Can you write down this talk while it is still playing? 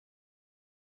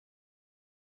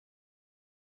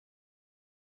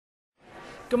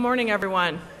Good morning,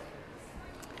 everyone.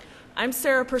 I'm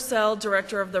Sarah Purcell,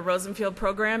 Director of the Rosenfield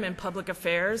Program in Public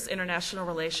Affairs, International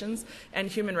Relations, and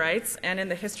Human Rights, and in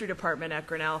the History Department at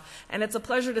Grinnell. And it's a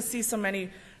pleasure to see so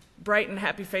many bright and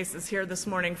happy faces here this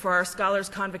morning for our Scholars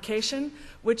Convocation,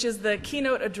 which is the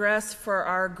keynote address for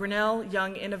our Grinnell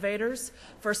Young Innovators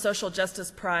for Social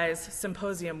Justice Prize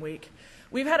Symposium Week.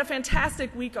 We've had a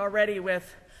fantastic week already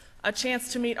with a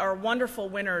chance to meet our wonderful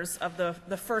winners of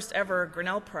the first ever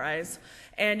Grinnell Prize.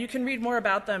 And you can read more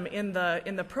about them in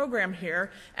the program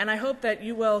here. And I hope that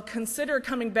you will consider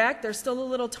coming back. There's still a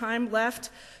little time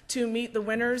left to meet the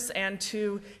winners and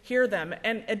to hear them.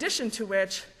 In addition to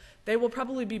which, they will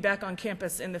probably be back on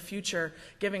campus in the future,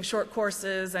 giving short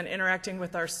courses and interacting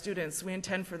with our students. We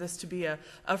intend for this to be a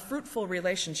fruitful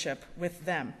relationship with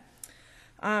them.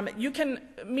 You can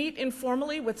meet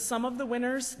informally with some of the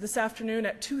winners this afternoon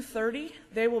at 2:30.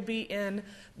 They will be in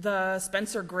the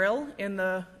Spencer Grill in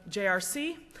the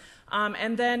JRC.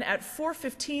 And then at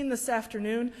 4:15 this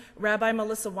afternoon, Rabbi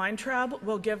Melissa Weintraub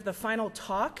will give the final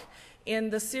talk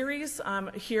in the series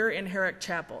here in Herrick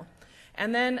Chapel.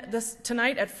 And then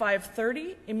tonight at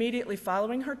 5:30, immediately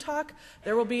following her talk,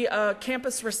 there will be a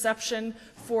campus reception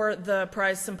for the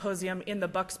prize symposium in the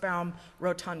Bucksbaum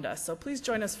Rotunda. So please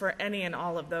join us for any and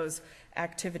all of those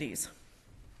activities.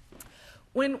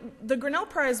 When the Grinnell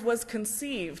Prize was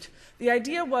conceived, the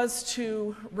idea was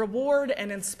to reward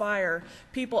and inspire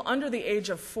people under the age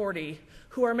of 40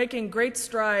 who are making great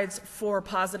strides for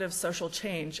positive social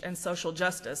change and social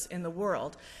justice in the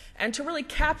world, and to really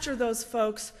capture those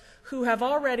folks who have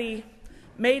already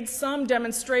made some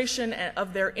demonstration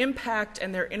of their impact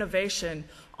and their innovation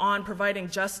on providing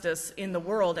justice in the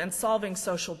world and solving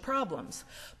social problems,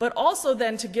 but also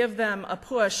then to give them a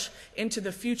push into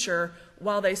the future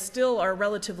while they still are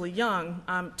relatively young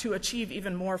to achieve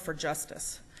even more for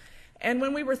justice. And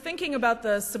when we were thinking about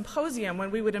the symposium, when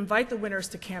we would invite the winners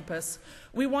to campus,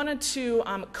 we wanted to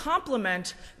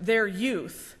complement their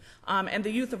youth and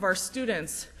the youth of our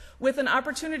students with an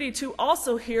opportunity to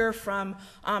also hear from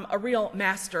a real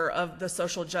master of the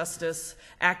social justice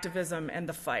activism and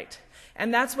the fight.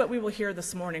 And that's what we will hear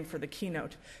this morning for the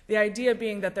keynote. The idea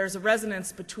being that there's a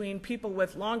resonance between people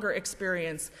with longer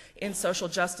experience in social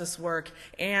justice work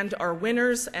and our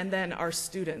winners and then our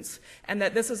students, and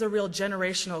that this is a real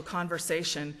generational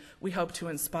conversation we hope to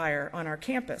inspire on our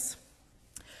campus.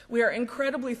 We are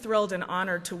incredibly thrilled and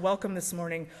honored to welcome this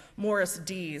morning Morris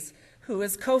Dees, who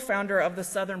is co-founder of the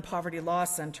Southern Poverty Law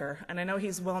Center, and I know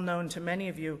he's well known to many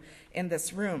of you in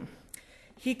this room.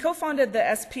 He co-founded the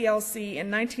SPLC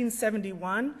in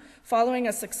 1971 following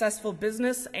a successful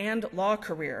business and law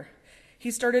career. He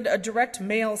started a direct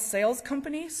mail sales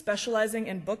company specializing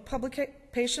in book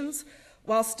publications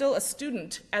while still a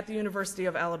student at the University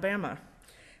of Alabama,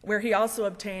 where he also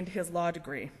obtained his law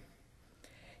degree.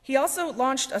 He also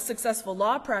launched a successful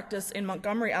law practice in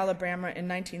Montgomery, Alabama in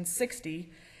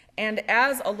 1960, and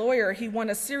as a lawyer, he won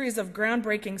a series of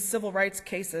groundbreaking civil rights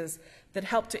cases that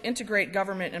helped to integrate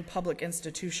government and public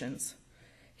institutions.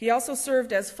 He also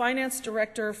served as finance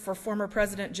director for former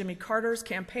President Jimmy Carter's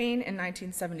campaign in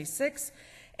 1976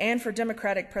 and for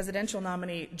Democratic presidential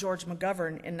nominee George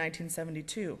McGovern in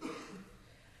 1972.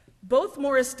 Both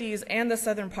Morris Dees and the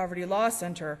Southern Poverty Law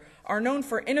Center are known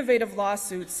for innovative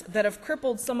lawsuits that have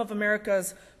crippled some of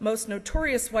America's most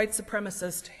notorious white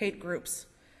supremacist hate groups.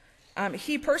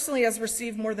 He personally has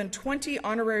received more than 20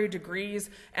 honorary degrees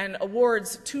and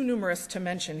awards too numerous to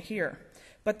mention here,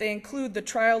 but they include the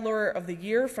Trial Lawyer of the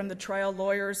Year from the Trial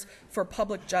Lawyers for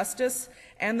Public Justice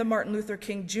and the Martin Luther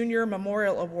King Jr.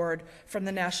 Memorial Award from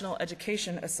the National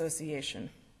Education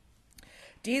Association.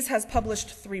 Dees has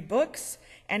published 3 books,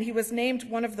 and he was named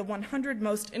one of the 100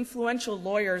 most influential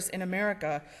lawyers in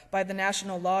America by the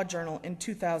National Law Journal in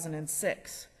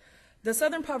 2006. The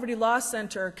Southern Poverty Law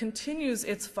Center continues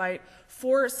its fight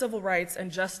for civil rights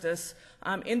and justice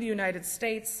in the United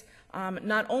States,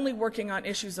 not only working on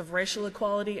issues of racial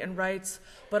equality and rights,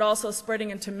 but also spreading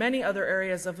into many other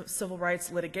areas of civil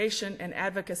rights litigation and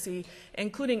advocacy,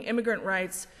 including immigrant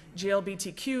rights,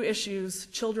 GLBTQ issues,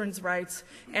 children's rights,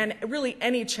 and really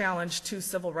any challenge to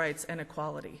civil rights and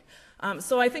equality.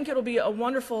 So I think it'll be a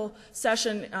wonderful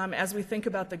session as we think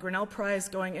about the Grinnell Prize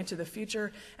going into the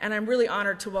future, and I'm really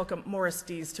honored to welcome Morris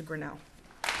Dees to Grinnell.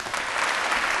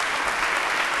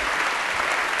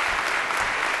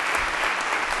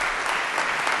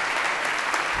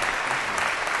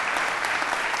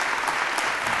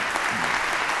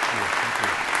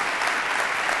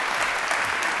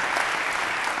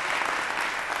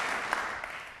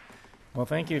 Well,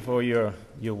 thank you for your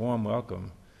warm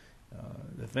welcome.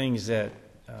 The things that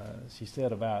she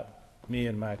said about me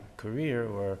and my career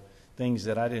were things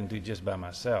that I didn't do just by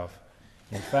myself.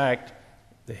 In fact,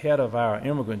 the head of our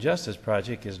Immigrant Justice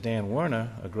Project is Dan Werner,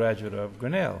 a graduate of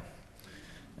Grinnell.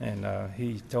 And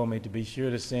he told me to be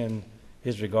sure to send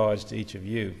his regards to each of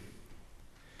you.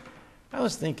 I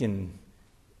was thinking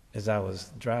as I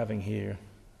was driving here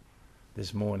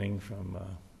this morning from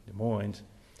Des Moines,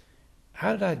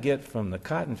 how did I get from the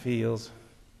cotton fields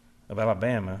of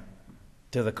Alabama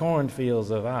to the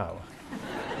cornfields of Iowa?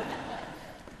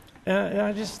 And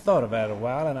I just thought about it a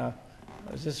while, and I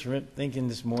was just thinking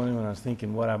this morning when I was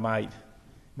thinking what I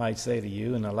might say to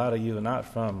you, and a lot of you are not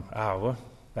from Iowa.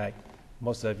 In fact,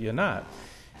 most of you are not.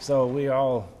 So we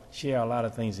all share a lot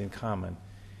of things in common.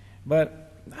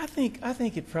 But I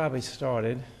think it probably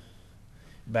started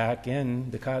back in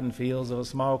the cotton fields of a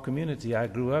small community I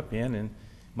grew up in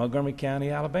Montgomery County,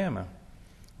 Alabama.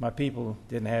 My people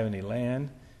didn't have any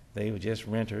land. They were just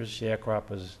renters,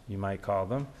 sharecroppers, you might call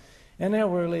them. And there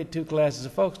were really two classes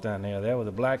of folks down there. There were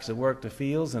the blacks that worked the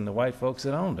fields and the white folks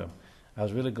that owned them. I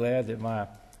was really glad that my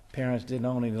parents didn't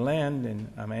own any land, and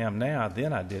I am now.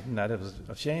 Then I didn't. I was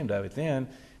ashamed of it then.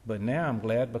 But now I'm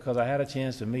glad because I had a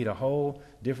chance to meet a whole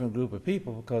different group of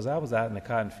people because I was out in the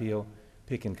cotton field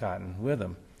picking cotton with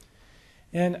them.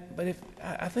 But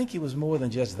I think it was more than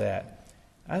just that.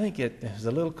 I think it was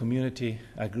a little community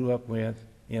I grew up with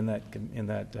in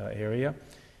that area.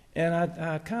 And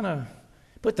I kind of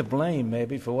put the blame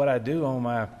maybe for what I do on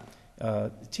my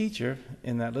teacher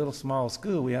in that little small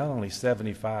school. We had only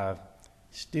 75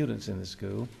 students in the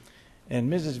school.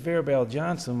 And Mrs. Verabel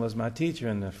Johnson was my teacher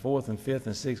in the 4th and 5th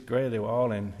and 6th grade. They were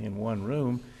all in one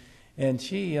room. And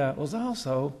she was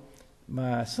also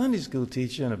my Sunday school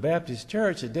teacher in a Baptist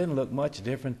church that didn't look much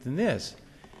different than this.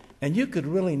 And you could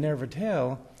really never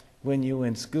tell when you were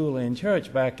in school or in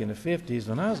church back in the 50s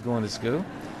when I was going to school,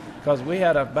 because we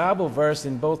had a Bible verse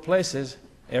in both places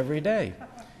every day.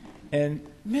 And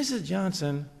Mrs.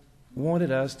 Johnson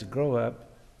wanted us to grow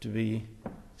up to be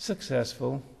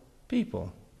successful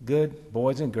people, good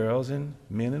boys and girls and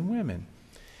men and women.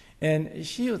 And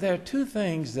there are two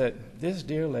things that this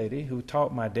dear lady who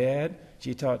taught my dad,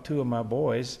 she taught two of my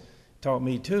boys, taught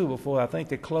me too before I think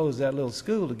they closed that little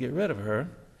school to get rid of her.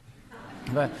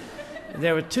 But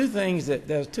there were two things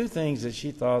that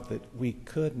she thought that we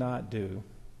could not do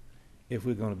if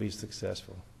we're going to be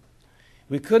successful.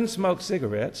 We couldn't smoke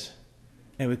cigarettes,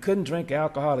 and we couldn't drink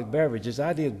alcoholic beverages.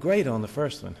 I did great on the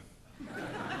first one.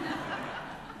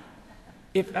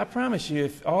 I promise you,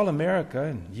 if all America,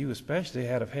 and you especially,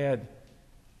 had have had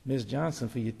Ms. Johnson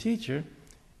for your teacher,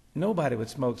 nobody would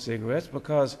smoke cigarettes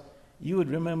because you would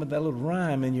remember that little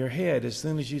rhyme in your head as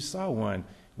soon as you saw one.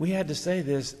 We had to say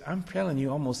this, I'm telling you,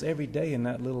 almost every day in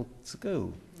that little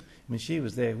school. When she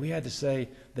was there, we had to say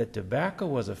that tobacco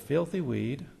was a filthy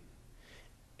weed,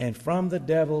 and from the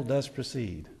devil does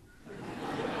proceed.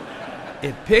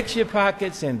 It picks your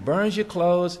pockets and burns your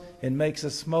clothes and makes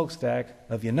a smokestack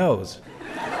of your nose.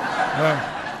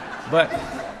 But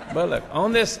look,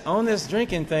 on this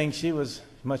drinking thing, she was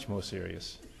much more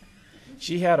serious.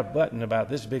 She had a button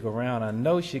about this big around. I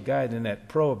know she got it in that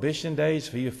Prohibition days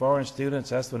for you foreign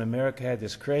students. That's when America had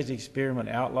this crazy experiment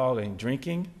outlawing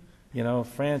drinking. You know,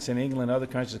 France and England and other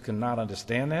countries could not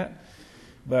understand that.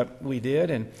 But we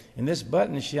did. And in this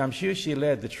button, I'm sure she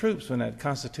led the troops when that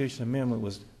Constitutional Amendment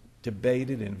was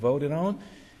debated and voted on.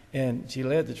 And she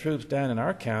led the troops down in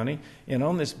our county. And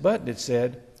on this button it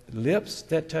said, "Lips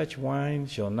that touch wine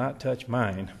shall not touch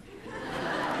mine."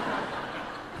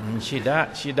 And she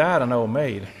died an old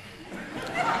maid.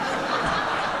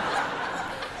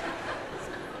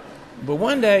 But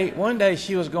one day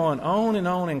she was going on and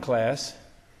on in class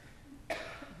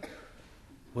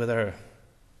with her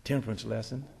temperance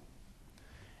lesson.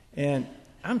 And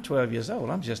I'm 12 years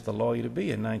old. I'm just a lawyer to be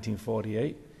in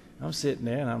 1948. I'm sitting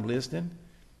there and I'm listening.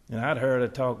 And I'd heard her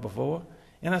talk before.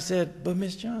 And I said, "But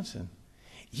Miss Johnson,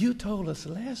 you told us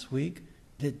last week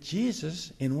that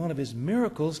Jesus, in one of his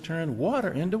miracles, turned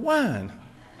water into wine."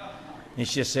 And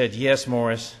she said, "Yes,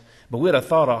 Morris, but we'd have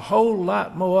thought a whole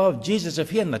lot more of Jesus if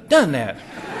he hadn't have done that."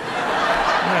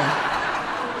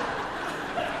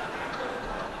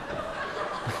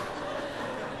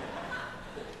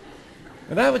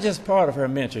 But that was just part of her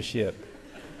mentorship.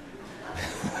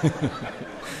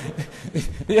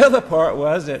 The other part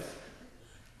was that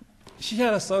she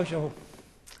had a social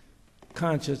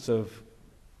conscience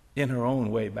in her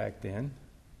own way back then.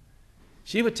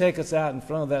 She would take us out in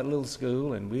front of that little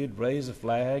school, and we'd raise a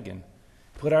flag and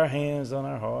put our hands on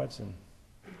our hearts and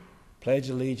pledge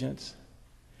allegiance.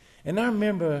 And I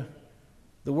remember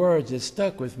the words that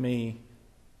stuck with me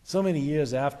so many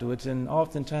years afterwards, and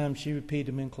oftentimes she repeated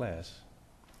them in class.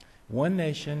 "One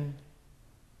nation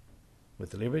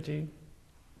with liberty,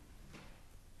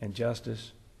 and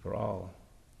justice for all.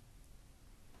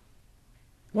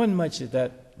 Wasn't much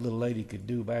that little lady could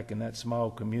do back in that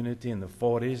small community in the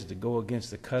 40s to go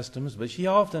against the customs, but she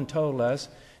often told us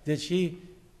that she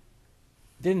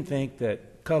didn't think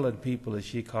that colored people, as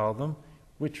she called them,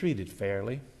 were treated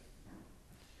fairly.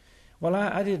 Well,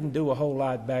 I didn't do a whole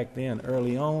lot back then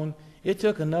early on. It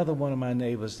took another one of my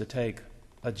neighbors to take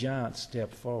a giant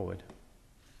step forward.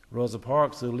 Rosa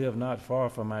Parks, who lived not far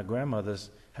from my grandmother's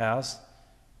house,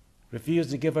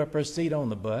 refused to give up her seat on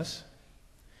the bus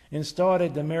and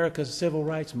started America's civil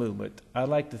rights movement. I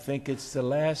like to think it's the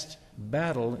last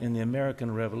battle in the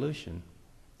American Revolution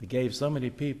that gave so many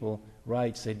people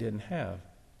rights they didn't have.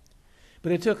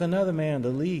 But it took another man to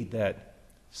lead that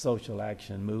social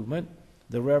action movement,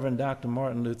 the Reverend Dr.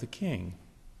 Martin Luther King,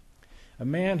 a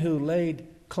man who laid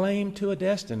claim to a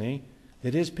destiny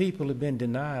that his people had been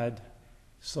denied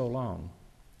so long.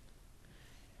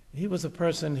 He was a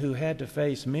person who had to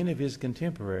face many of his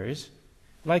contemporaries,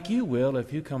 like you will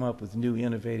if you come up with new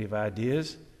innovative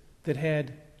ideas that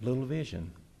had little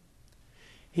vision.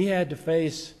 He had to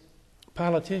face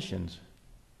politicians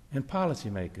and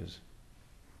policymakers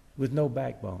with no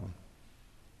backbone.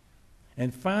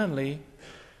 And finally,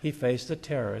 he faced a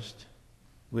terrorist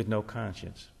with no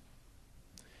conscience.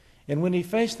 And when he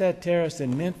faced that terrorist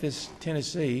in Memphis,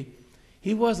 Tennessee,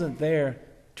 he wasn't there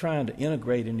trying to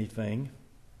integrate anything,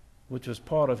 which was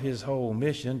part of his whole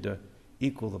mission to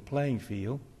equal the playing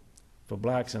field for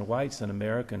blacks and whites in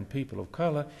America and people of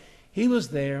color. He was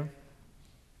there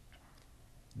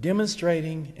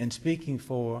demonstrating and speaking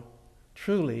for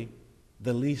truly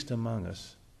the least among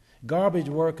us. Garbage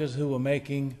workers who were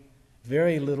making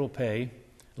very little pay,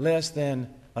 less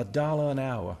than $1 an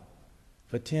hour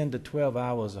for 10 to 12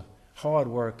 hours of hard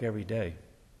work every day.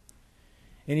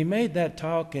 And he made that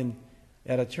talk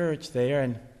at a church there,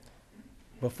 and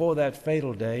before that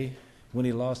fatal day when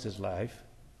he lost his life.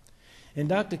 And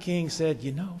Dr. King said,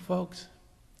 you know, folks,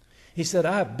 he said,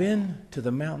 I've been to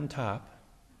the mountaintop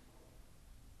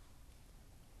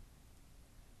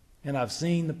and I've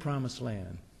seen the promised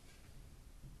land.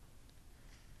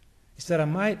 He said, I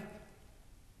might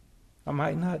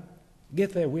not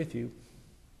get there with you,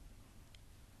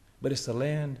 but it's the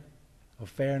land of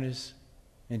fairness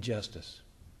and justice.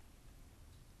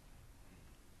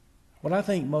 Well, I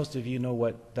think most of you know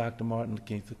what Dr. Martin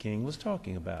Luther King was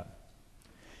talking about.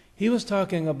 He was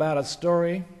talking about a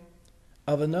story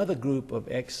of another group of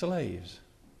ex-slaves.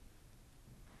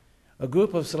 A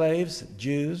group of slaves,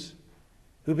 Jews,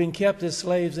 who'd been kept as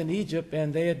slaves in Egypt,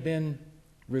 and they had been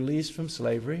released from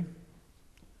slavery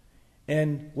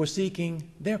and were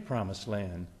seeking their promised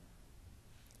land.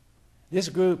 This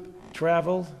group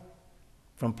traveled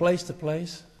from place to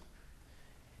place,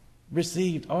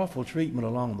 received awful treatment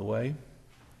along the way,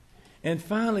 and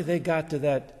finally they got to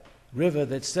that river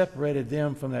that separated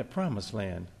them from that promised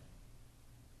land,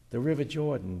 the River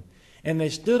Jordan. And they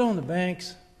stood on the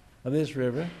banks of this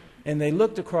river, and they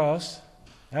looked across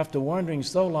after wandering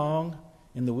so long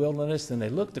in the wilderness, and they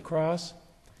looked across,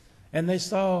 and they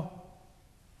saw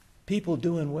people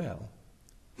doing well.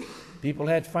 People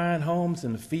had fine homes,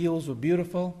 and the fields were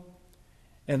beautiful,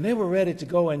 and they were ready to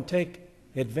go and take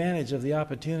advantage of the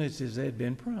opportunities they had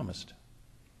been promised.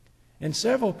 And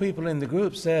several people in the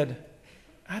group said,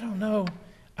 I don't know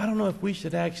if we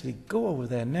should actually go over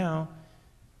there now,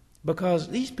 because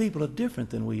these people are different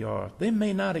than we are. They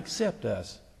may not accept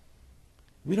us.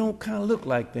 We don't kind of look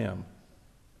like them.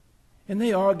 And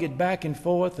they argued back and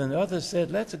forth, and others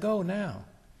said, let's go now.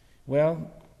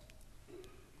 Well,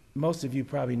 most of you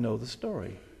probably know the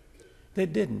story. They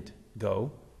didn't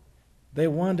go. They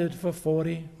wandered for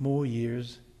 40 more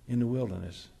years in the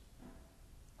wilderness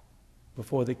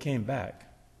before they came back.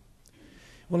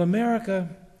 Well, America,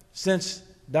 since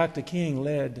Dr. King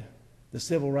led the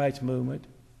civil rights movement,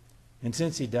 and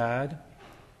since he died,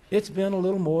 it's been a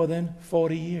little more than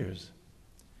 40 years.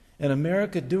 And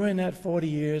America, during that 40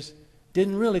 years,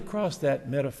 didn't really cross that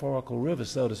metaphorical river,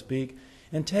 so to speak,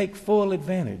 and take full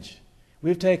advantage.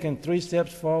 We've taken 3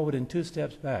 steps forward and 2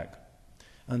 steps back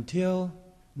until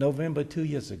November 2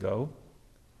 years ago,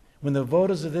 when the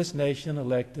voters of this nation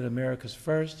elected America's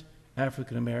first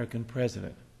African-American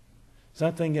president,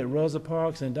 something that Rosa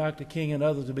Parks and Dr. King and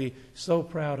others would be so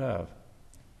proud of.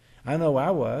 I know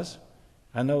I was.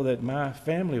 I know that my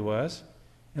family was.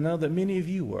 And I know that many of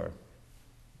you were.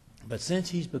 But since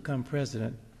he's become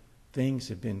president, things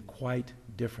have been quite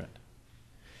different.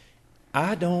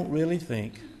 I don't really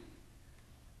think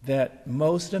that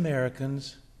most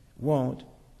Americans want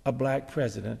a black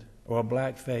president or a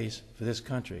black face for this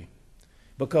country,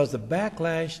 because the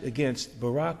backlash against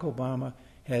Barack Obama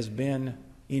has been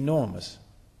enormous.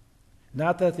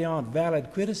 Not that there aren't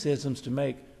valid criticisms to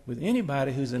make with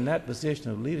anybody who's in that position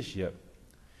of leadership.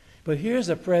 But here's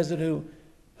a president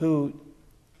who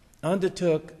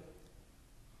undertook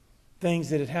things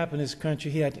that had happened in this country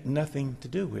he had nothing to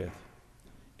do with.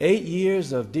 8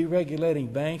 years of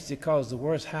deregulating banks that caused the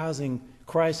worst housing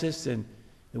crisis that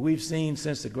we've seen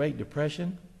since the Great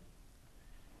Depression.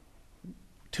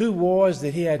 2 wars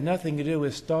that he had nothing to do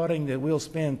with starting that we'll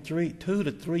spend $2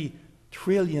 to $3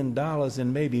 trillion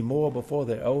and maybe more before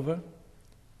they're over.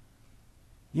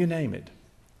 You name it.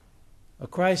 A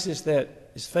crisis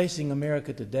that is facing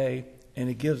America today, and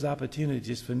it gives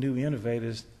opportunities for new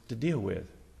innovators to deal with.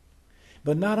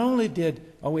 But not only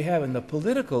are we having the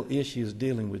political issues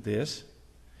dealing with this,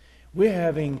 we're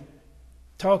having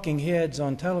talking heads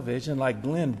on television like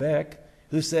Glenn Beck,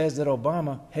 who says that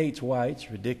Obama hates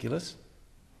whites, ridiculous,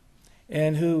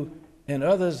 and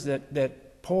others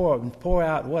that pour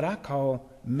out what I call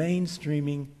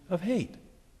mainstreaming of hate.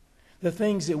 The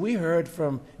things that we heard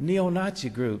from neo-Nazi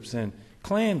groups and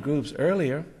Klan groups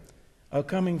earlier are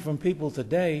coming from people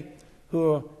today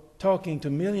who are talking to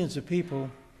millions of people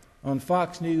on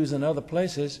Fox News and other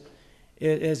places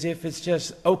as if it's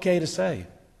just okay to say.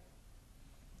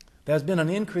 There's been an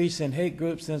increase in hate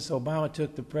groups since Obama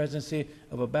took the presidency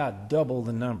of about double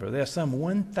the number. There are some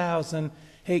 1,000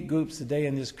 hate groups today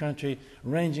in this country,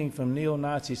 ranging from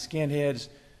neo-Nazi skinheads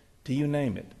to you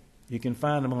name it. You can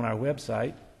find them on our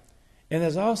website. And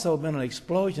there's also been an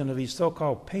explosion of these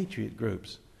so-called patriot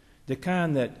groups, the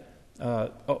kind that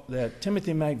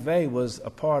Timothy McVeigh was a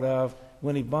part of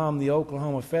when he bombed the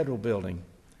Oklahoma Federal Building.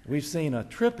 We've seen a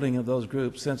tripling of those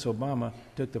groups since Obama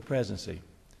took the presidency.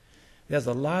 There's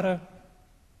a lot of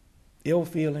ill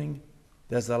feeling,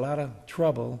 there's a lot of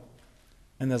trouble,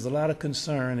 and there's a lot of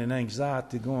concern and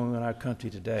anxiety going on in our country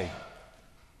today.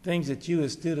 Things that you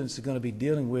as students are going to be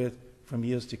dealing with from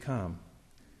years to come.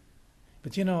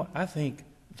 But you know, I think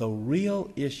the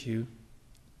real issue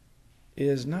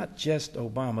is not just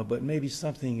Obama, but maybe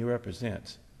something he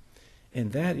represents.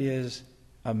 And that is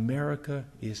America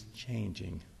is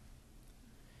changing.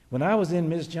 When I was in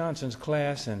Ms. Johnson's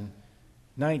class in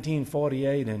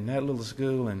 1948 in that little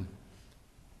school in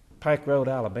Pike Road,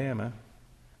 Alabama,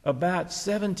 about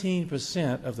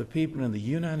 17% of the people in the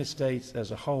United States as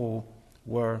a whole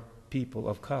were people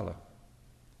of color.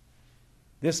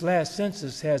 This last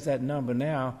census has that number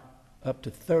now up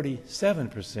to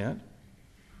 37%.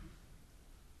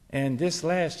 And this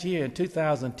last year, in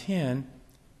 2010,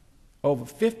 over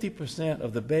 50%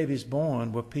 of the babies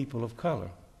born were people of color.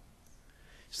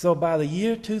 So by the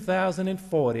year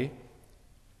 2040,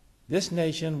 this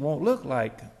nation won't look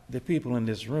like the people in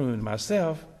this room and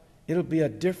myself. It'll be a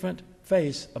different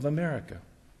face of America.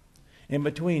 And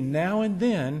between now and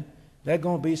then, there are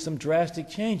going to be some drastic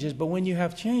changes. But when you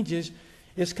have changes,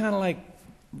 it's kind of like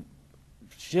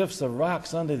shifts of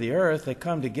rocks under the earth. They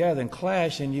come together and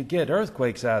clash, and you get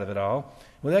earthquakes out of it all.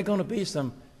 Well, there are going to be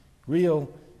some real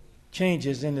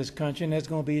changes in this country, and there's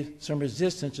going to be some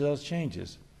resistance to those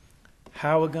changes.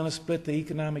 How are we going to split the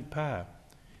economic pie?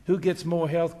 Who gets more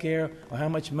health care, or how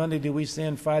much money do we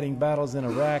send fighting battles in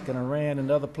Iraq and Iran and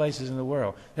other places in the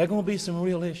world? There are going to be some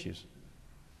real issues.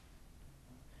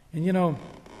 And you know,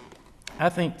 I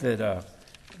think that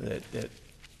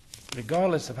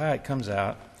regardless of how it comes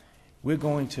out, we're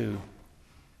going to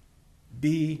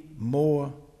be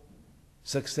more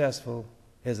successful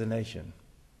as a nation.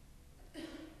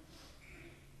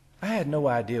 I had no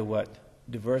idea what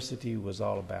diversity was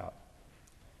all about.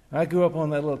 I grew up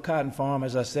on that little cotton farm,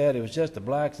 as I said. It was just the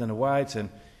blacks and the whites,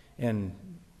 and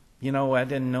you know, I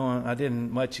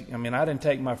didn't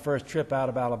take my first trip out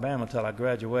of Alabama until I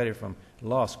graduated from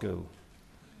law school.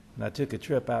 And I took a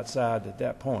trip outside at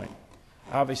that point.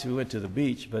 Obviously, we went to the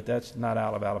beach, but that's not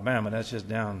out of Alabama. That's just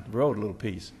down the road a little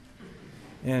piece.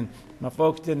 And my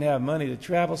folks didn't have money to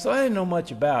travel, so I didn't know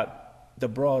much about the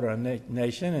broader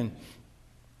nation,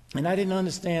 and I didn't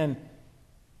understand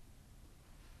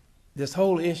this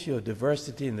whole issue of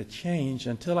diversity and the change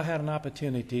until I had an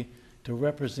opportunity to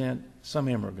represent some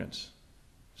immigrants,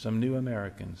 some new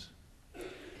Americans.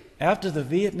 After the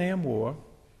Vietnam War,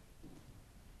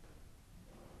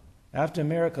 after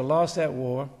America lost that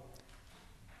war,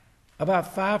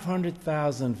 about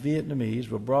 500,000 Vietnamese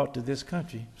were brought to this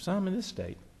country, some in this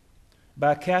state,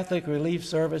 by Catholic Relief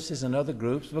Services and other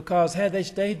groups, because had they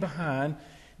stayed behind,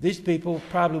 these people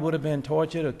probably would have been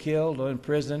tortured or killed or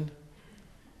imprisoned.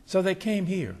 So they came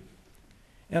here.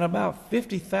 And about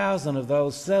 50,000 of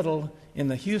those settled in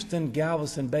the Houston,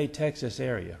 Galveston Bay, Texas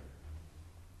area.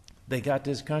 They got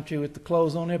this country with the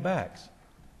clothes on their backs.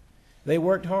 They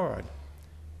worked hard.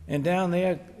 And down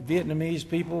there, Vietnamese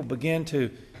people began to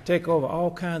take over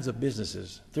all kinds of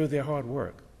businesses through their hard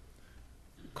work.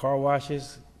 Car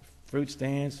washes, fruit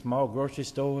stands, small grocery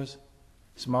stores,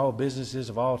 small businesses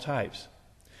of all types.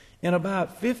 And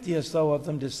about 50 or so of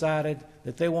them decided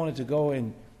that they wanted to go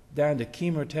down to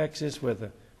Kemah, Texas, where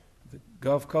the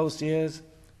Gulf Coast is.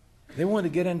 They wanted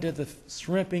to get into the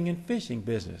shrimping and fishing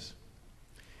business.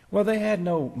 Well, they had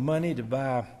no money to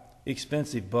buy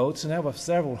expensive boats, and there were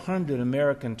several hundred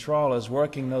American trawlers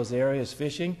working those areas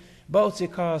fishing. Boats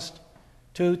that cost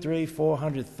 $200,000,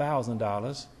 $300,000,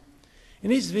 $400,000.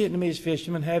 And these Vietnamese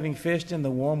fishermen, having fished in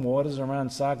the warm waters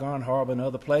around Saigon Harbor and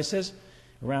other places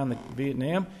around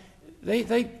Vietnam,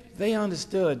 they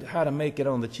understood how to make it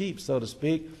on the cheap, so to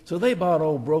speak. So they bought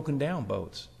old broken down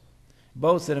boats.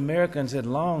 Boats that Americans had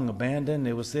long abandoned.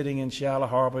 They were sitting in shallow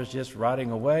harbors just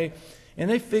rotting away. And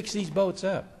they fixed these boats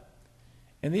up.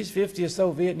 And these 50 or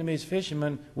so Vietnamese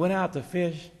fishermen went out to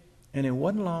fish, and it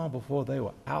wasn't long before they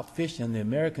were out fishing the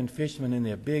American fishermen in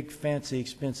their big, fancy,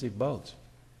 expensive boats.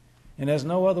 And there's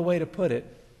no other way to put it,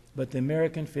 but the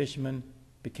American fishermen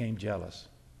became jealous.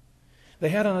 They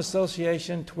had an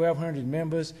association, 1,200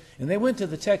 members, and they went to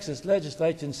the Texas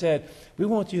legislature and said, we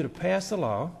want you to pass a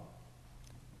law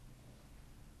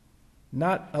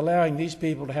not allowing these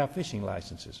people to have fishing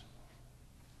licenses.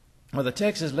 Well, the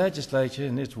Texas legislature,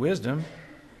 in its wisdom,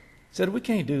 said, we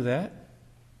can't do that.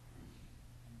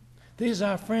 These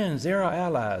are our friends. They're our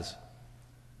allies.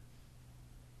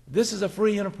 This is a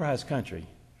free enterprise country.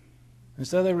 And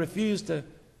so they refused to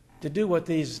do what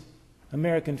these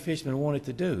American fishermen wanted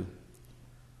to do.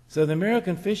 So the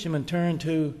American fishermen turned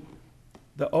to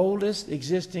the oldest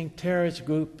existing terrorist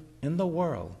group in the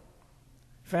world,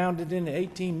 founded in the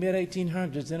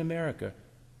mid-1800s in America,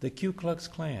 the Ku Klux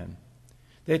Klan.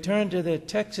 They turned to the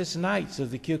Texas Knights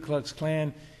of the Ku Klux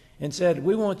Klan and said,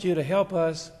 we want you to help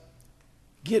us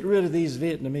get rid of these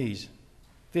Vietnamese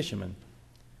fishermen.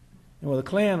 And well, the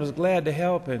Klan was glad to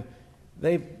help, and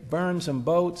they burned some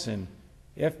boats, and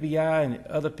FBI and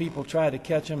other people tried to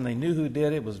catch them. They knew who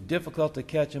did it. It was difficult to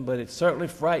catch them, but it certainly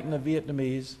frightened the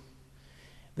Vietnamese.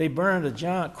 They burned a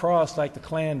giant cross like the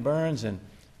Klan burns, and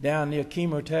down near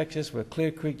Kemah, Texas, where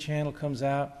Clear Creek Channel comes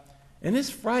out. And this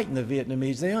frightened the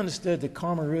Vietnamese. They understood the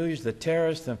Khmer Rouge, the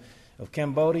terrorists of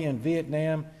Cambodia and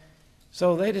Vietnam.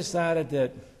 So they decided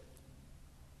that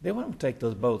they wouldn't take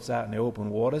those boats out in the open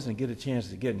waters and get a chance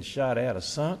to get shot at or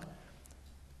sunk.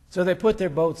 So they put their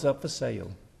boats up for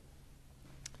sale.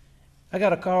 I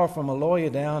got a call from a lawyer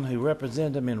down who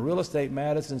represented them in real estate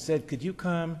matters and said, could you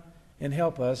come and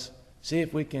help us see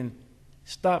if we can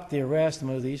stop the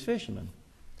harassment of these fishermen?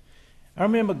 I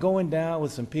remember going down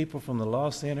with some people from the law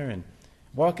center and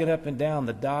walking up and down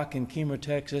the dock in Kemah,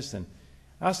 Texas, and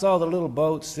I saw the little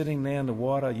boats sitting there in the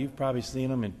water. You've probably seen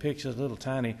them in pictures, little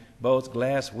tiny boats,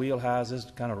 glass wheel houses,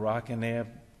 kind of rocking there,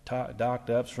 docked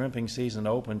up, shrimping season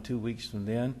open 2 weeks from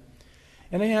then.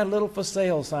 And they had little for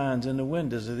sale signs in the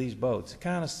windows of these boats, the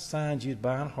kind of signs you'd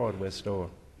buy in a hardware store.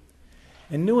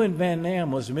 And Nguyen Van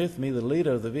Nam was with me, the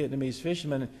leader of the Vietnamese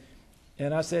fishermen,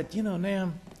 and I said, you know,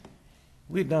 Nam,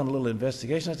 we've done a little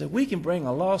investigation. I said, we can bring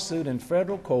a lawsuit in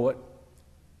federal court,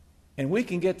 and we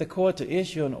can get the court to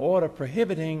issue an order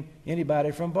prohibiting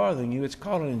anybody from bothering you. It's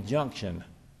called an injunction.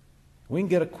 We can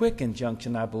get a quick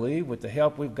injunction, I believe, with the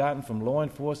help we've gotten from law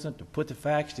enforcement to put the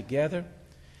facts together.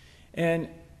 And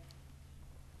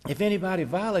if anybody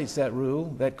violates that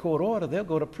rule, that court order, they'll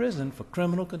go to prison for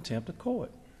criminal contempt of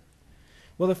court.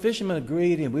 Well, the fishermen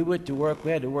agreed, and we went to work.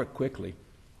 We had to work quickly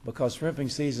because shrimping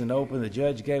season opened. The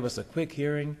judge gave us a quick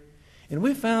hearing. And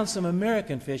we found some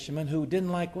American fishermen who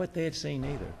didn't like what they had seen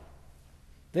either.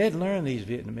 They had learned these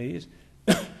Vietnamese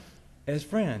as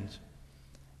friends.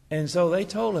 And so they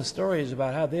told us stories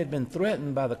about how they had been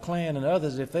threatened by the Klan and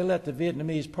others. If they let the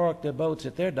Vietnamese park their boats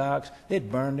at their docks,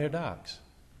 they'd burn their docks.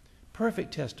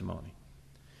 Perfect testimony.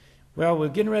 Well, we're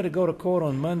getting ready to go to court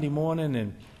on Monday morning,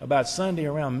 and about Sunday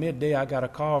around midday, I got a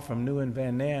call from Nguyen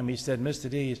Van Nam. He said, Mr.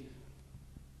 Dees,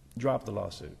 drop the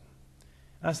lawsuit.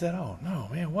 I said, oh, no,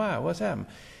 man, why? What's happened?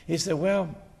 He said,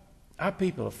 well, our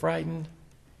people are frightened,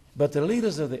 but the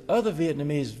leaders of the other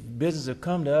Vietnamese business have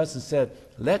come to us and said,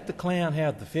 let the Klan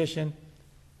have the fishing.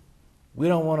 We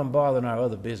don't want them bothering our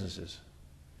other businesses.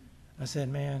 I said,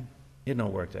 man, it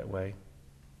don't work that way.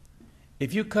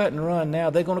 If you cut and run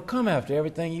now, they're going to come after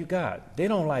everything you got. They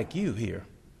don't like you here.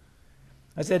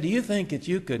 I said, do you think that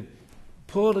you could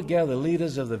pull together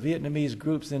leaders of the Vietnamese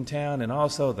groups in town and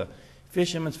also the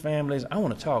fishermen's families? I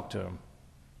want to talk to them.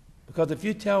 Because if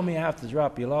you tell me I have to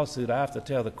drop your lawsuit, I have to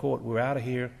tell the court we're out of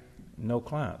here, no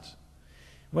clients.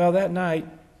 Well, that night,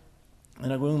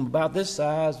 in a room about this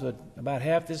size with about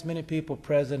half this many people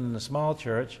present in a small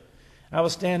church, I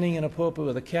was standing in a pulpit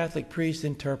with a Catholic priest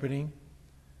interpreting.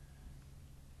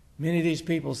 Many of these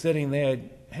people sitting there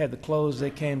had the clothes they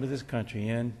came to this country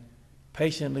in,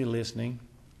 patiently listening.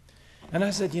 And I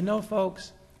said, you know,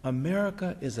 folks,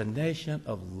 America is a nation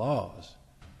of laws.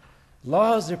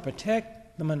 Laws that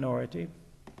protect the minority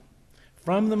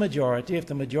from the majority if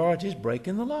the majority is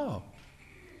breaking the law.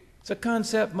 It's a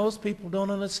concept most people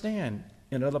don't understand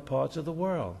in other parts of the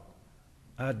world,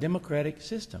 our democratic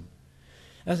system.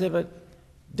 I said, but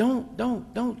don't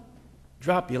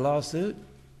drop your lawsuit.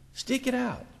 Stick it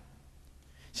out.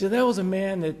 So there was a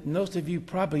man that most of you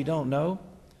probably don't know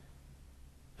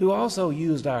who also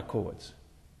used our courts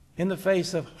in the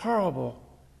face of horrible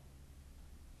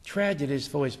tragedies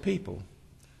for his people.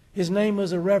 His name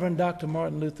was the Reverend Dr.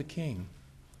 Martin Luther King.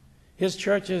 His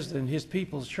churches and his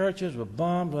people's churches were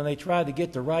bombed when they tried to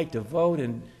get the right to vote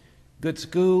in good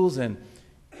schools,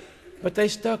 but they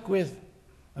stuck with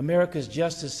America's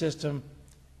justice system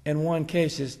and won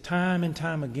cases time and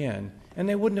time again, and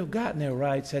they wouldn't have gotten their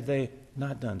rights had they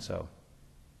not done so.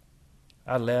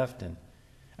 I left, and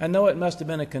I know it must have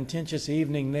been a contentious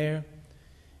evening there.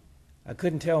 I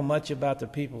couldn't tell much about the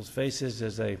people's faces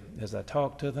as I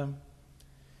talked to them.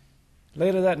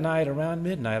 Later that night, around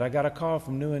midnight, I got a call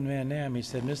from Nguyen Van Nam. He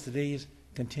said, Mr. Dees,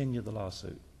 continue the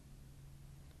lawsuit.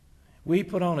 We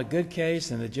put on a good case,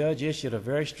 and the judge issued a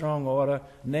very strong order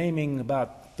naming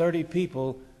about 30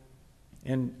 people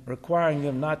and requiring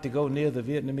them not to go near the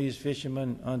Vietnamese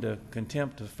fishermen under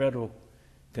federal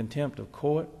contempt of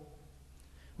court.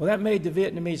 Well, that made the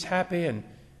Vietnamese happy, and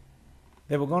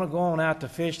they were going to go on out to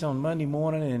fish on Monday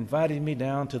morning and invited me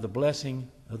down to the blessing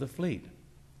of the fleet,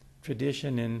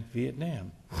 tradition in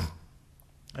Vietnam.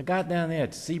 I got down there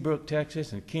at Seabrook,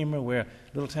 Texas, and Kemmer, where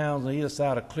little towns on either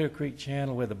side of Clear Creek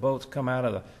Channel, where the boats come out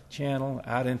of the channel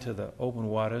out into the open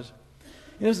waters.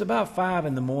 It was about 5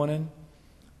 in the morning.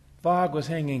 Fog was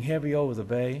hanging heavy over the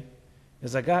bay.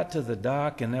 As I got to the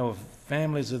dock, and there were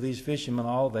families of these fishermen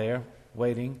all there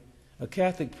waiting, a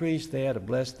Catholic priest there to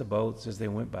bless the boats as they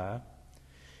went by.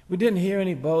 We didn't hear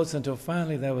any boats until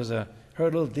finally there was heard a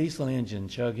little diesel engine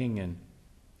chugging, and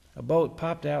a boat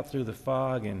popped out through the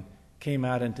fog and came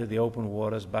out into the open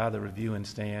waters by the reviewing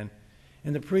stand.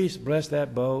 And the priest blessed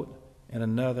that boat and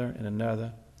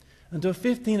another, until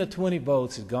 15 or 20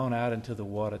 boats had gone out into the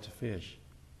water to fish.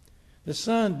 The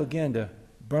sun began to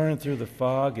burn through the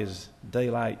fog as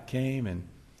daylight came, and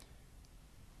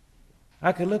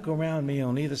I could look around me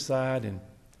on either side, and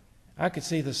I could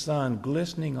see the sun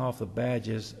glistening off the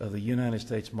badges of the United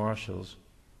States Marshals,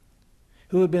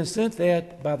 who had been sent there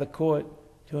by the court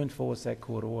to enforce that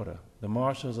court order. The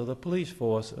marshals are the police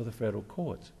force of the federal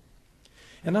courts.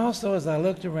 And also, as I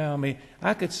looked around me,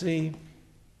 I could see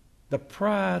the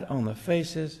pride on the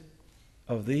faces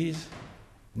of these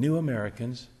new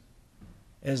Americans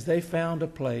as they found a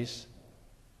place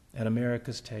at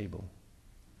America's table.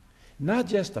 Not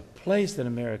just a place at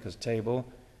America's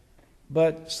table,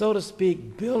 but, so to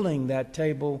speak, building that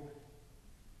table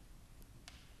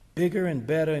bigger and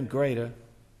better and greater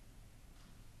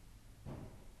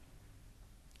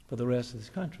for the rest of this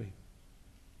country.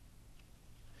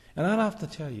 And I'd have to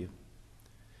tell you,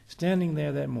 standing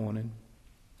there that morning,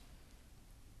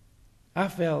 I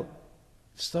felt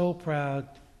so proud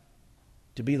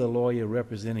to be the lawyer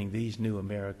representing these new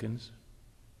Americans.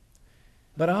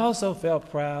 But I also felt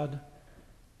proud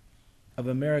of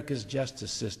America's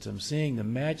justice system, seeing the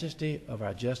majesty of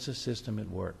our justice system at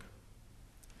work.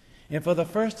 And for the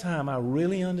first time, I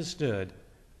really understood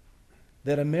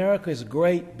that America is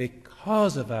great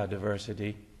because of our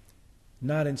diversity,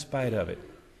 not in spite of it.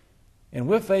 And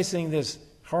we're facing this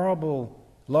horrible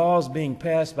laws being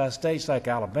passed by states like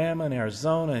Alabama and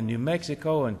Arizona and New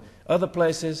Mexico and other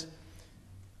places,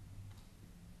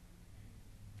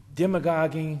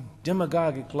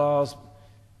 demagogic laws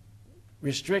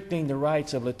restricting the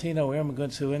rights of Latino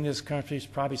immigrants who in this country is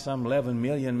probably some 11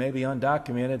 million, maybe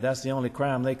undocumented. That's the only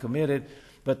crime they committed.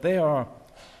 But they are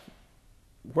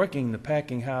working the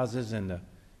packing houses and the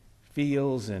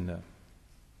fields and the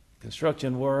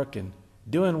construction work and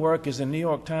doing work, as the New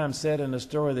York Times said in a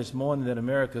story this morning, that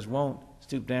Americans won't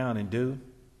stoop down and do.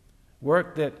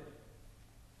 Work that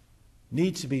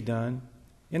needs to be done.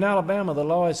 In Alabama, the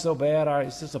law is so bad,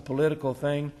 it's just a political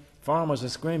thing. Farmers are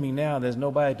screaming now there's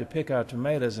nobody to pick our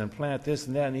tomatoes and plant this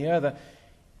and that and the other.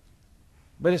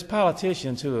 But it's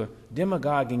politicians who are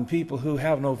demagoguing people who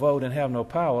have no vote and have no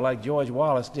power, like George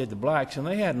Wallace did the blacks, and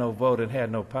they had no vote and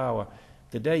had no power.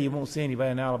 Today you won't see anybody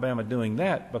in Alabama doing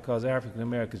that because African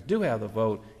Americans do have the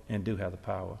vote and do have the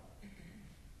power.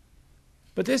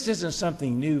 But this isn't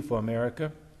something new for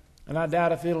America, and I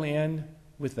doubt if it'll end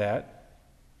with that.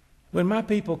 When my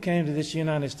people came to this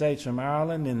United States from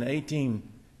Ireland in the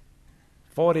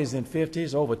 1840s and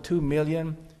 50s, over 2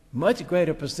 million, much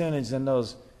greater percentage than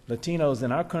those Latinos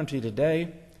in our country today,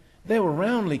 they were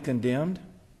roundly condemned.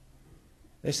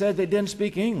 They said they didn't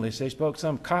speak English. They spoke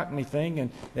some Cockney thing,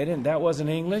 and that wasn't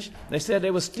English. They said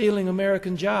they were stealing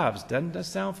American jobs. Doesn't that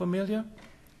sound familiar?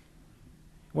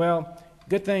 Well,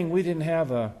 good thing we didn't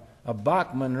have a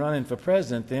Bachman running for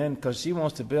president then, because she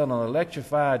wants to build an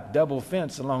electrified double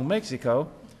fence along Mexico.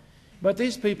 But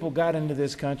these people got into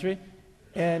this country,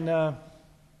 and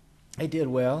they did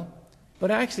well. But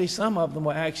actually, some of them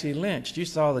were actually lynched. You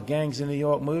saw the Gangs in New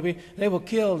York movie. They were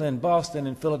killed in Boston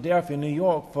and Philadelphia, New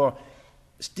York, for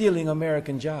stealing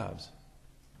American jobs.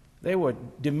 They were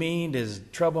demeaned as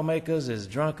troublemakers, as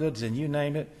drunkards, and you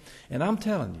name it. And I'm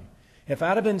telling you, if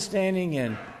I'd have been standing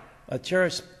in a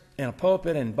church, in a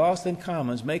pulpit in Boston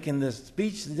Commons, making this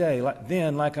speech today,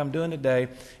 like I'm doing today,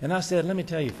 and I said, let me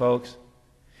tell you, folks,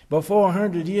 before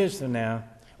 100 years from now,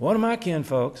 one of my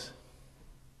kinfolks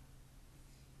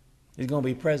is going to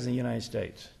be president of the United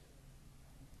States,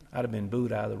 I'd have been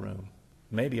booed out of the room,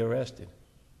 maybe arrested.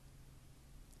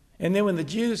 And then when the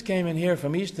Jews came in here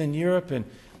from Eastern Europe in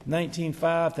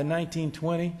 1905 to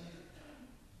 1920,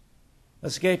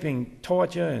 escaping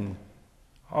torture in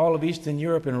all of Eastern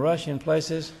Europe and Russia and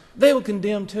places, they were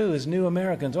condemned too as new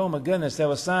Americans. Oh my goodness, there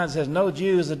was a sign that says no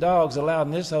Jews or dogs allowed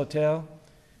in this hotel.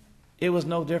 It was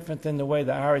no different than the way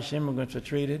the Irish immigrants were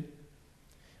treated.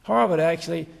 Harvard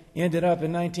actually ended up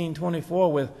in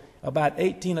 1924 with about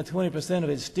 18 or 20% of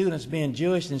its students being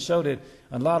Jewish, and so did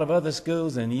a lot of other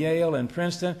schools in Yale and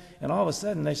Princeton. And all of a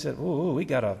sudden they said, "Ooh, we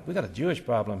got a Jewish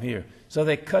problem here." So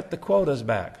they cut the quotas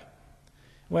back.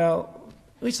 Well,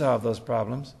 we solved those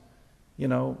problems. You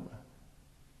know,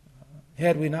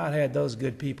 had we not had those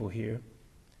good people here,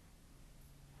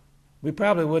 we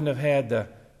probably wouldn't have had the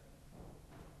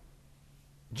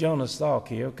Jonas Salk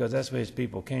here, because that's where his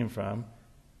people came from.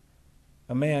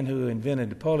 A man who invented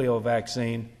the polio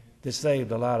vaccine that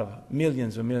saved a lot of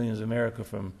millions of America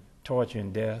from torture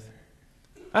and death.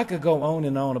 I could go on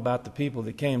and on about the people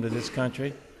that came to this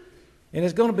country. And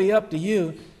it's going to be up to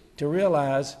you to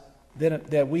realize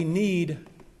that we need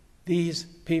these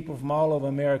people from all over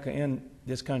America in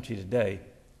this country today,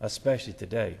 especially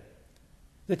today.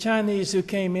 The Chinese who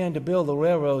came in to build the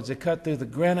railroads that cut through the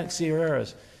granite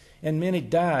Sierras, and many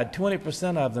died,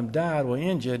 20% of them died, were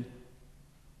injured.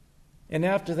 And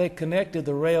after they connected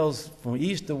the rails from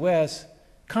east to west,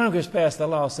 Congress passed a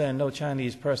law saying no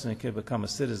Chinese person could become a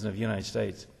citizen of the United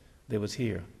States that was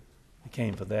here. They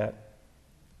came for that.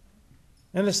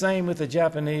 And the same with the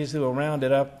Japanese who were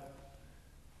rounded up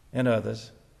and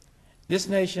others. This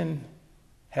nation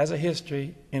has a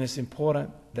history, and it's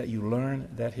important that you learn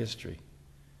that history.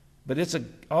 But it's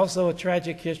also a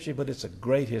tragic history, but it's a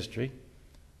great history.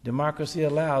 Democracy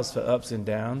allows for ups and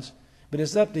downs, but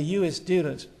it's up to you as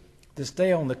students to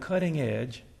stay on the cutting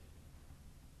edge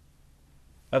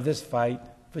of this fight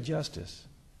for justice,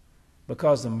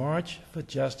 because the march for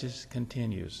justice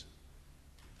continues.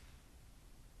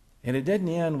 And it didn't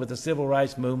end with the civil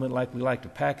rights movement like we like to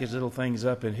package little things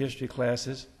up in history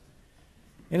classes.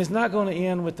 And it's not going to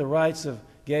end with the rights of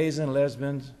gays and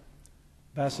lesbians,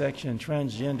 bisexual and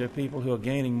transgender people who are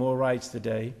gaining more rights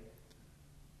today.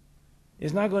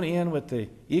 It's not going to end with the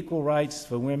equal rights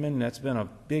for women. That's been a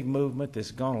big movement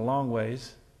that's gone a long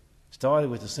ways. Started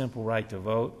with the simple right to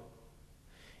vote.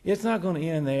 It's not going to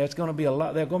end there. It's going to be there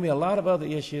are going to be a lot of other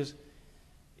issues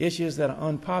that are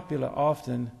unpopular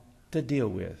often to deal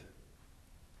with.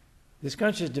 This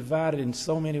country is divided in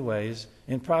so many ways,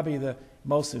 and probably the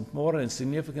most important and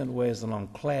significant way is along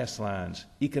class lines,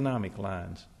 economic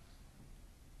lines.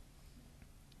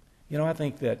 You know, I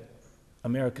think that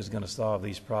America is going to solve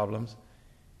these problems.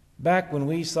 Back when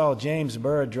we saw James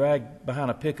Byrd dragged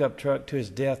behind a pickup truck to his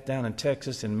death down in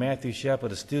Texas, and Matthew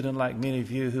Shepard, a student like many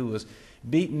of you, who was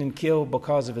beaten and killed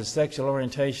because of his sexual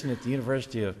orientation at the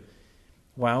University of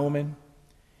Wyoming,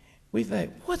 we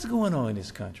think, what's going on in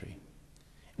this country?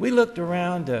 We looked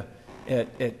around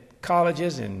at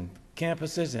colleges and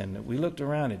campuses, and we looked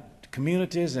around at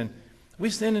communities, and we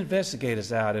sent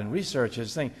investigators out and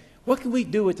researchers saying, what can we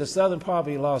do with the Southern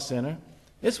Poverty Law Center?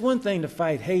 It's one thing to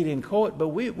fight hate in court, but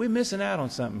we're missing out on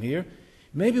something here.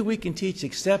 Maybe we can teach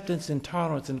acceptance and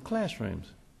tolerance in classrooms.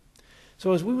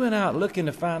 So as we went out looking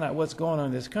to find out what's going on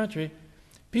in this country,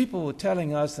 people were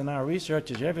telling us, and our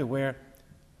researchers everywhere,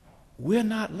 we're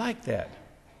not like that.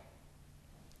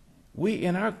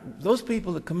 Those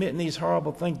people that committing these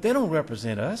horrible things, they don't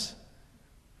represent us.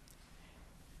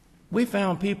 We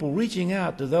found people reaching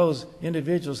out to those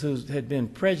individuals who had been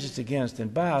prejudiced against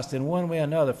and biased in one way or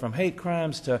another, from hate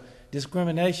crimes to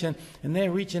discrimination, and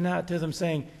they're reaching out to them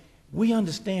saying, we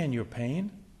understand your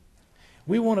pain.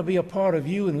 We want to be a part of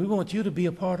you, and we want you to be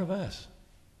a part of us.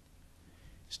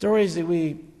 Stories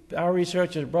that our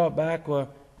researchers brought back were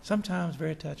sometimes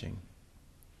very touching.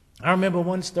 I remember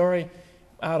one story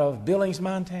out of Billings,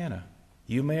 Montana.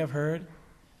 You may have heard.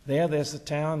 There's a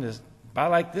town that's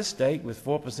about like this state with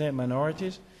 4%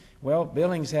 minorities. Well,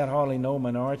 Billings had hardly no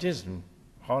minorities and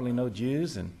hardly no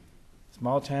Jews, and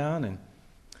small town.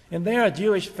 And there a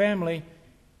Jewish family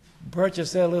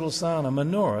purchased their little son a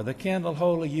menorah, the candle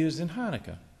holder used in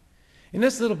Hanukkah. And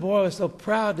this little boy was so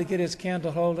proud to get his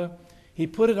candle holder, he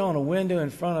put it on a window in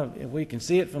front of, if we can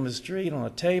see it from the street, on a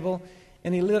table,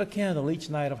 and he lit a candle each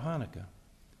night of Hanukkah.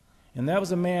 And that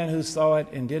was a man who saw it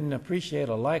and didn't appreciate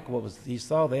or like what he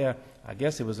saw there. I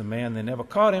guess it was a man that never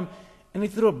caught him, and he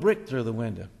threw a brick through the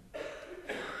window.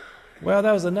 Well,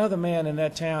 there was another man in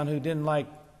that town who didn't like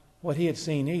what he had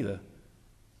seen either,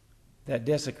 that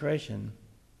desecration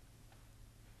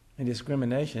and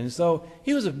discrimination. And so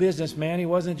he was a businessman. He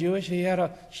wasn't Jewish. He had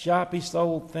a shop. He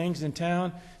sold things in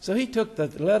town. So he took the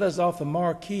letters off the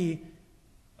marquee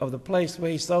of the place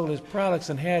where he sold his products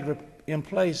and had in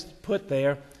place put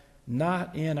there,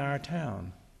 "Not in our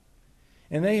town."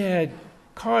 And they had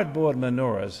cardboard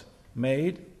menorahs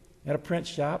made at a print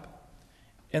shop,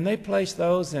 and they placed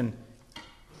those, and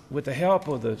with the help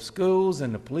of the schools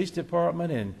and the police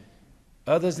department and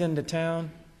others in the town,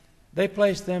 they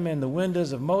placed them in the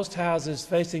windows of most houses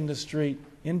facing the street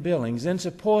in Billings in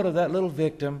support of that little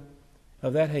victim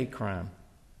of that hate crime.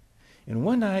 And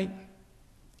one night,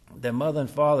 their mother and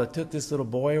father took this little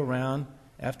boy around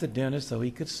after dinner so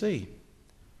he could see.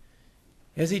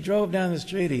 As he drove down the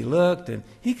street, he looked, and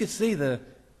he could see the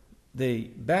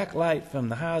backlight from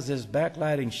the houses,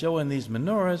 backlighting showing these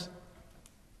menorahs.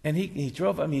 And he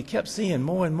drove up, he kept seeing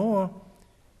more and more.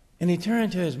 And he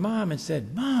turned to his mom and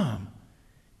said, "Mom,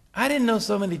 I didn't know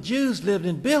so many Jews lived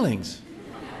in Billings."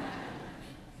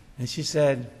 And she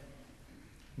said,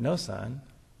 "No, son,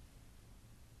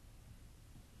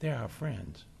 they're our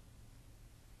friends."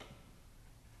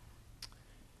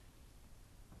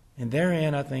 And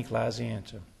therein, I think, lies the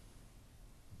answer.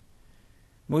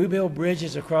 When we build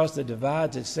bridges across the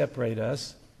divides that separate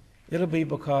us, it'll be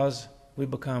because we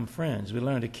become friends. We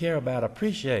learn to care about,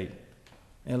 appreciate,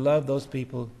 and love those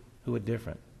people who are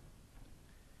different.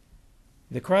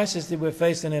 The crisis that we're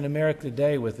facing in America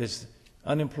today with this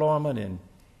unemployment and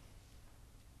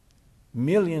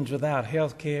millions without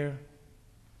health care,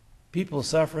 people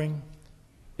suffering,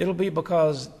 it'll be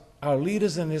because our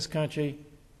leaders in this country,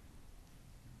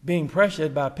 being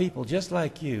pressured by people just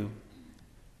like you,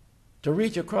 to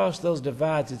reach across those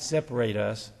divides that separate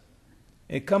us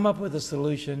and come up with a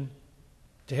solution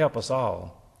to help us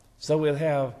all, so we'll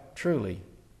have truly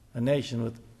a nation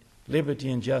with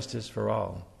liberty and justice for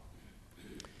all.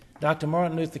 Dr.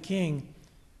 Martin Luther King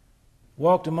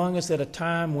walked among us at a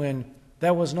time when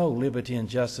there was no liberty and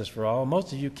justice for all.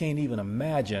 Most of you can't even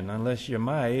imagine, unless you're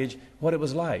my age, what it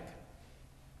was like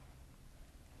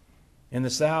in the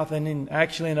South and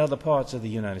actually in other parts of the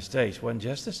United States. It wasn't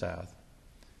just the South.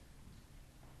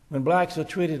 When blacks were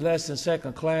treated less than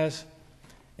second class,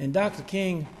 and Dr.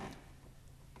 King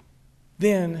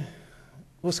then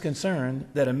was concerned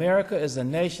that America as a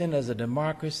nation, as a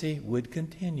democracy, would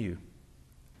continue.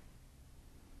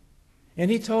 And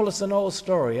he told us an old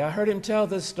story. I heard him tell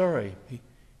this story.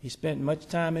 He spent much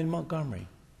time in Montgomery.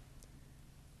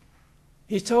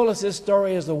 He told us this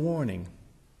story as a warning.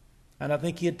 And I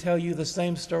think he'd tell you the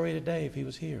same story today if he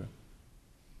was here.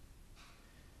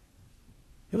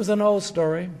 It was an old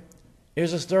story. It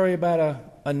was a story about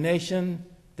a nation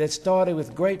that started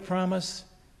with great promise,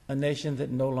 a nation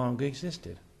that no longer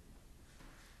existed.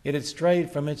 It had strayed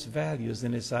from its values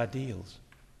and its ideals.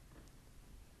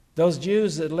 Those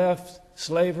Jews that left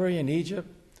slavery in Egypt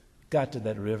got to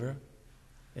that river,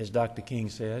 as Dr. King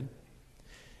said.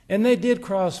 And they did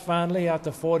cross finally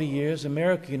after 40 years.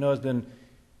 America, has been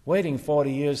waiting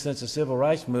 40 years since the Civil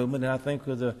Rights Movement, and I think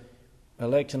with the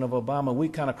election of Obama, we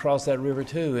kind of crossed that river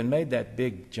too and made that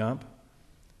big jump,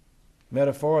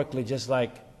 metaphorically, just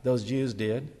like those Jews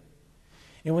did.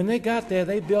 And when they got there,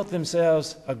 they built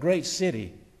themselves a great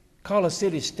city, called a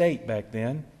city-state back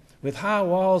then, with high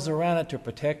walls around it to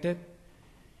protect it,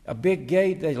 a big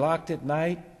gate they locked at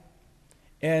night.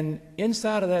 And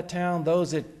inside of that town,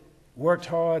 those that worked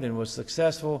hard and were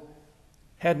successful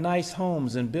had nice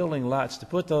homes and building lots to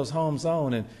put those homes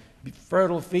on, and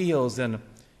fertile fields. And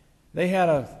they had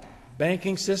a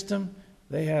banking system,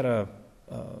 they had a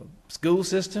school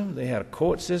system, they had a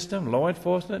court system, law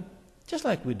enforcement, just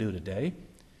like we do today.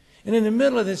 And in the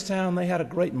middle of this town, they had a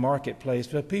great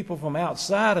marketplace where people from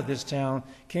outside of this town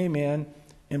came in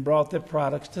and brought their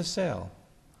products to sell.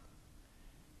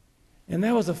 And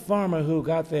there was a farmer who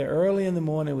got there early in the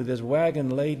morning with his wagon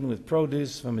laden with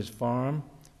produce from his farm,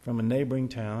 from a neighboring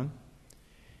town.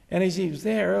 And as he was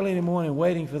there early in the morning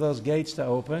waiting for those gates to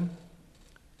open,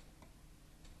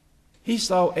 he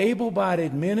saw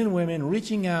able-bodied men and women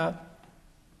reaching out,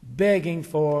 begging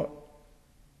for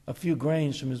a few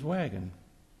grains from his wagon.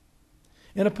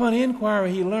 And upon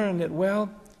inquiry, he learned that,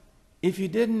 well, if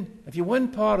you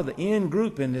weren't part of the in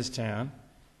group in this town,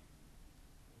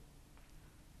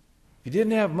 if you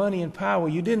didn't have money and power,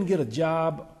 you didn't get a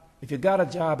job. If you got a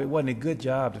job, it wasn't a good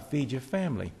job to feed your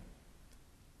family.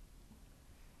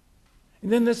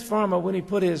 And then this farmer, when he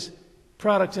put his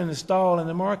products in the stall in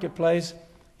the marketplace,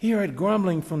 he heard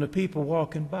grumbling from the people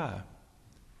walking by.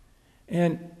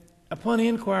 And upon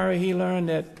inquiry, he learned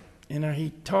that,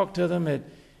 he talked to them,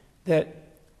 that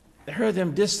heard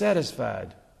them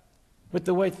dissatisfied with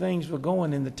the way things were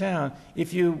going in the town.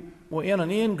 If you were in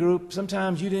an in group,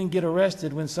 sometimes you didn't get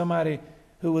arrested when somebody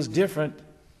who was different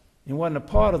and wasn't a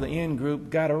part of the in group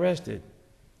got arrested.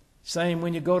 Same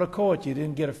when you go to court, you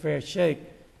didn't get a fair shake.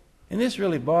 And this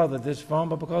really bothered this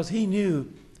farmer because he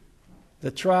knew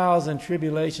the trials and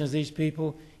tribulations of these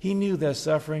people. He knew their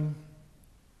suffering.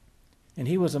 And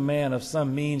he was a man of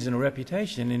some means and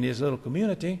reputation in his little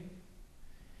community.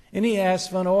 And he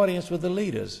asked for an audience with the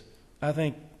leaders. I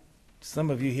think some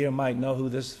of you here might know who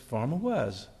this farmer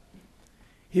was.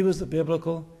 He was the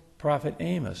biblical prophet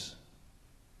Amos.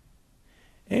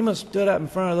 Amos stood up in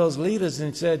front of those leaders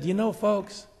and said, you know,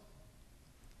 folks,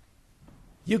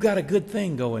 you got a good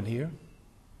thing going here.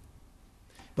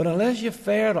 But unless you're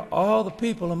fair to all the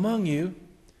people among you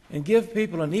and give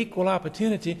people an equal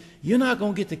opportunity, you're not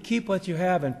going to get to keep what you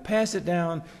have and pass it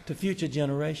down to future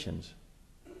generations.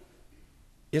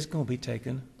 It's going to be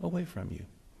taken away from you.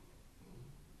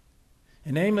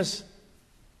 And Amos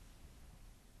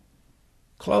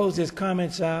closed his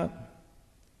comments out,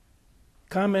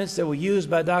 comments that were used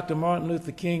by Dr. Martin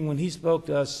Luther King when he spoke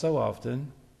to us so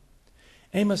often.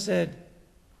 Amos said,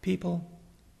 people,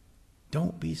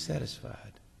 don't be satisfied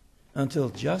until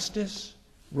justice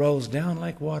rolls down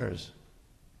like waters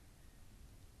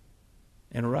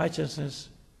and righteousness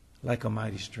like a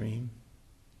mighty stream.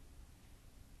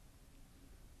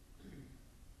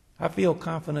 I feel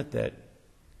confident that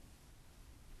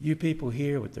you people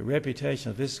here with the reputation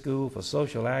of this school for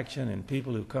social action and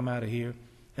people who come out of here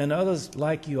and others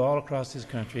like you all across this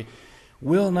country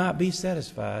will not be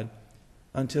satisfied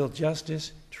until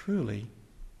justice truly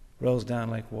rolls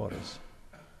down like waters.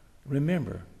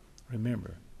 Remember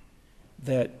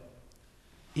that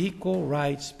equal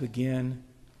rights begin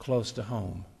close to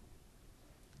home.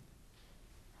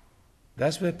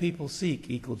 That's where people seek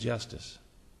equal justice.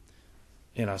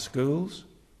 In our schools,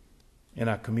 in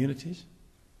our communities,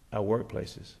 our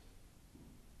workplaces.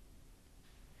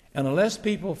 And unless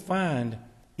people find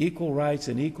equal rights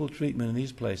and equal treatment in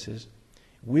these places,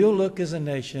 we'll look as a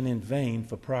nation in vain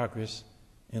for progress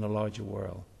in a larger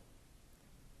world.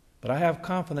 But I have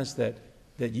confidence that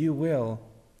you will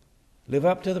live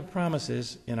up to the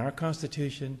promises in our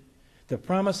Constitution, the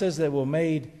promises that were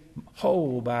made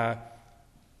whole by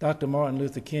Dr. Martin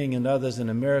Luther King and others in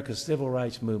America's civil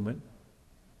rights movement,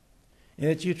 and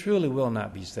that you truly will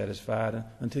not be satisfied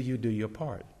until you do your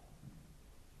part.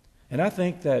 And I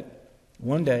think that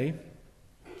one day,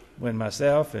 when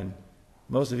myself and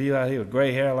most of you out here with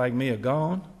gray hair like me are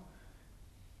gone,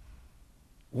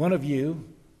 one of you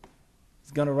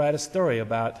is going to write a story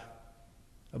about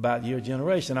your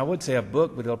generation. I would say a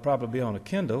book, but it'll probably be on a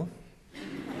Kindle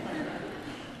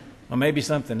or maybe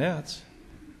something else.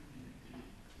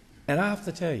 And I have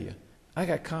to tell you, I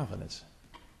got confidence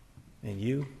in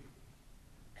you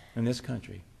in this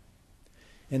country.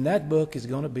 And that book is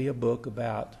going to be a book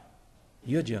about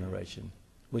your generation,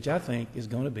 which I think is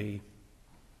going to be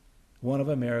one of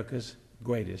America's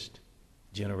greatest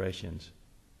generations.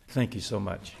 Thank you so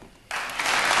much.